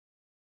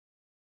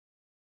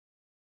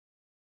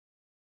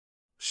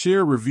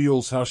Cher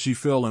reveals how she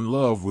fell in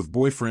love with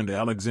boyfriend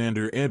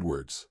Alexander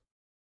Edwards.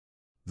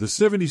 The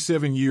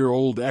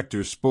 77-year-old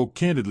actor spoke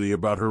candidly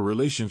about her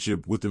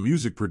relationship with the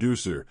music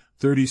producer,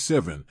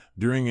 37,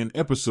 during an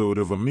episode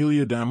of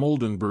Amelia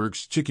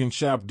Dimoldenberg's Chicken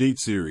Shop Date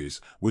series,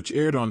 which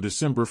aired on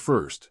December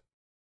 1st.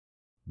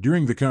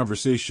 During the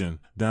conversation,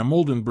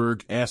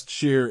 Dimoldenberg asked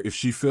Cher if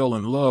she fell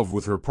in love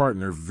with her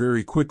partner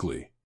very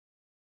quickly.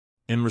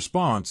 In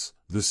response,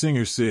 the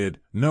singer said,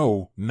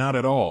 "No, not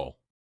at all."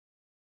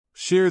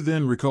 Cher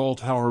then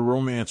recalled how her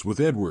romance with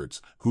Edwards,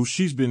 who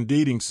she's been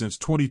dating since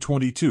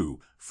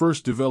 2022,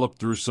 first developed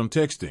through some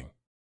texting.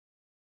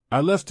 "I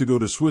left to go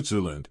to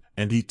Switzerland,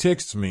 and he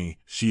texts me,"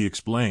 she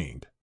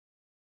explained.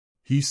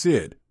 "He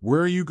said,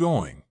 'Where are you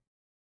going?'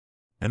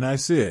 And I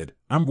said,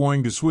 'I'm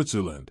going to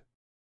Switzerland.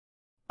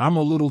 I'm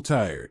a little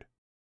tired.'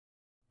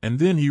 And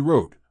then he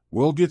wrote,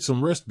 'Well, get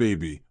some rest,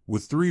 baby,'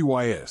 with 3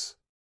 Ys.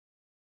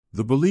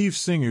 The Believe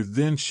singer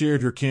then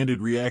shared her candid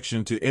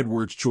reaction to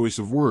Edwards' choice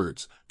of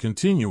words,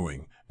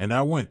 continuing, "And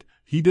I went,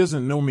 he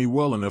doesn't know me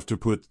well enough to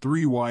put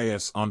 3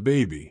 Ys on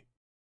baby.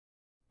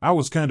 I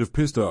was kind of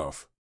pissed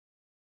off."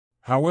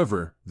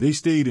 However, they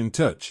stayed in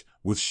touch,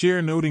 with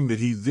Cher noting that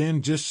he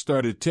then just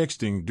started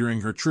texting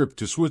during her trip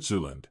to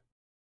Switzerland.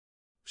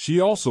 She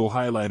also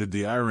highlighted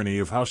the irony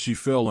of how she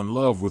fell in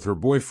love with her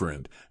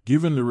boyfriend,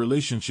 given the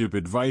relationship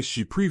advice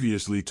she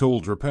previously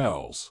told her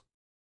pals.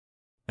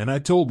 "And I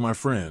told my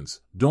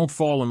friends, don't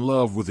fall in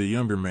love with a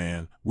younger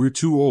man, we're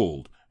too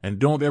old, and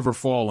don't ever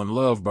fall in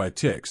love by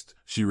text,"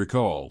 she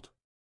recalled.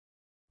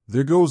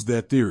 There goes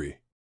that theory.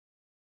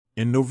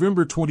 In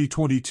November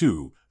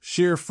 2022,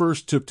 Cher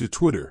first took to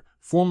Twitter,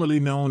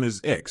 formerly known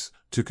as X,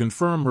 to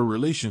confirm her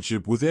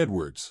relationship with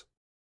Edwards.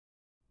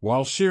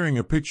 While sharing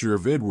a picture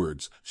of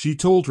Edwards, she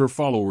told her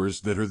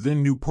followers that her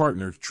then-new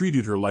partner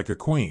treated her like a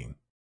queen.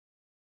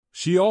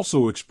 She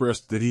also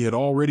expressed that he had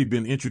already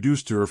been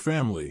introduced to her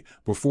family,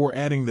 before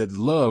adding that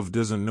love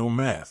doesn't know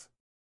math.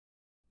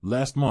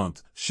 Last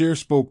month, Cher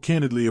spoke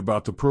candidly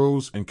about the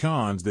pros and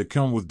cons that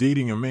come with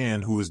dating a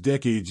man who is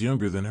decades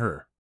younger than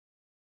her.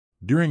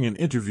 During an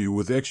interview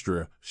with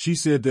Extra, she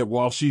said that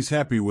while she's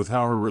happy with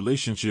how her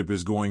relationship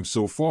is going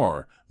so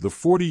far, the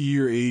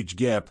 40-year age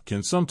gap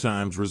can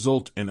sometimes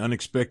result in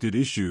unexpected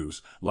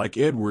issues, like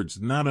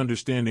Edwards not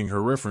understanding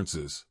her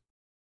references.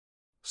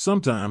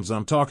 "Sometimes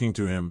I'm talking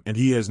to him and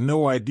he has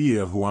no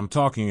idea who I'm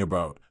talking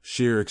about,"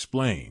 Cher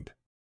explained.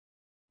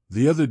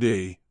 "The other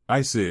day,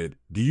 I said,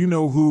 'Do you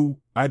know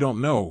who, I don't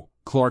know,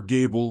 Clark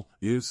Gable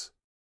is?'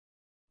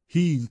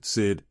 He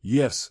said,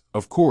 'Yes,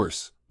 of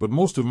course, but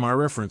most of my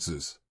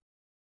references.'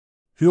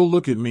 He'll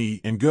look at me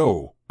and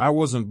go, 'I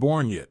wasn't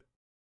born yet.'"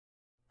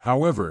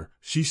 However,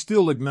 she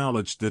still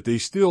acknowledged that they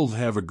still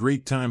have a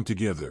great time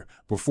together,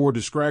 before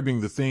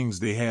describing the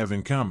things they have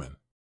in common.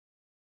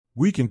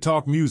 "We can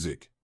talk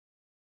music.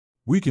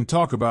 We can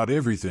talk about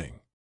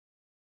everything.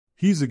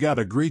 He's got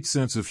a great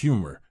sense of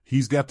humor.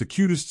 He's got the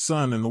cutest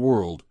son in the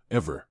world,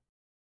 ever.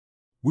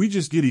 We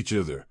just get each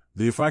other,"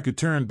 the "If I Could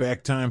Turn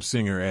Back Time"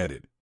 singer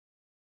added.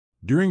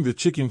 During the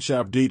Chicken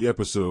Shop Date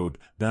episode,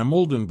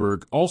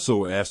 Dimoldenberg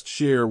also asked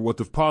Cher what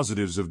the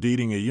positives of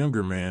dating a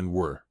younger man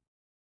were.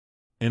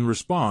 In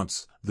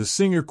response, the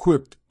singer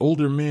quipped,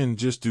 "Older men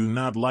just do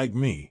not like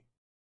me."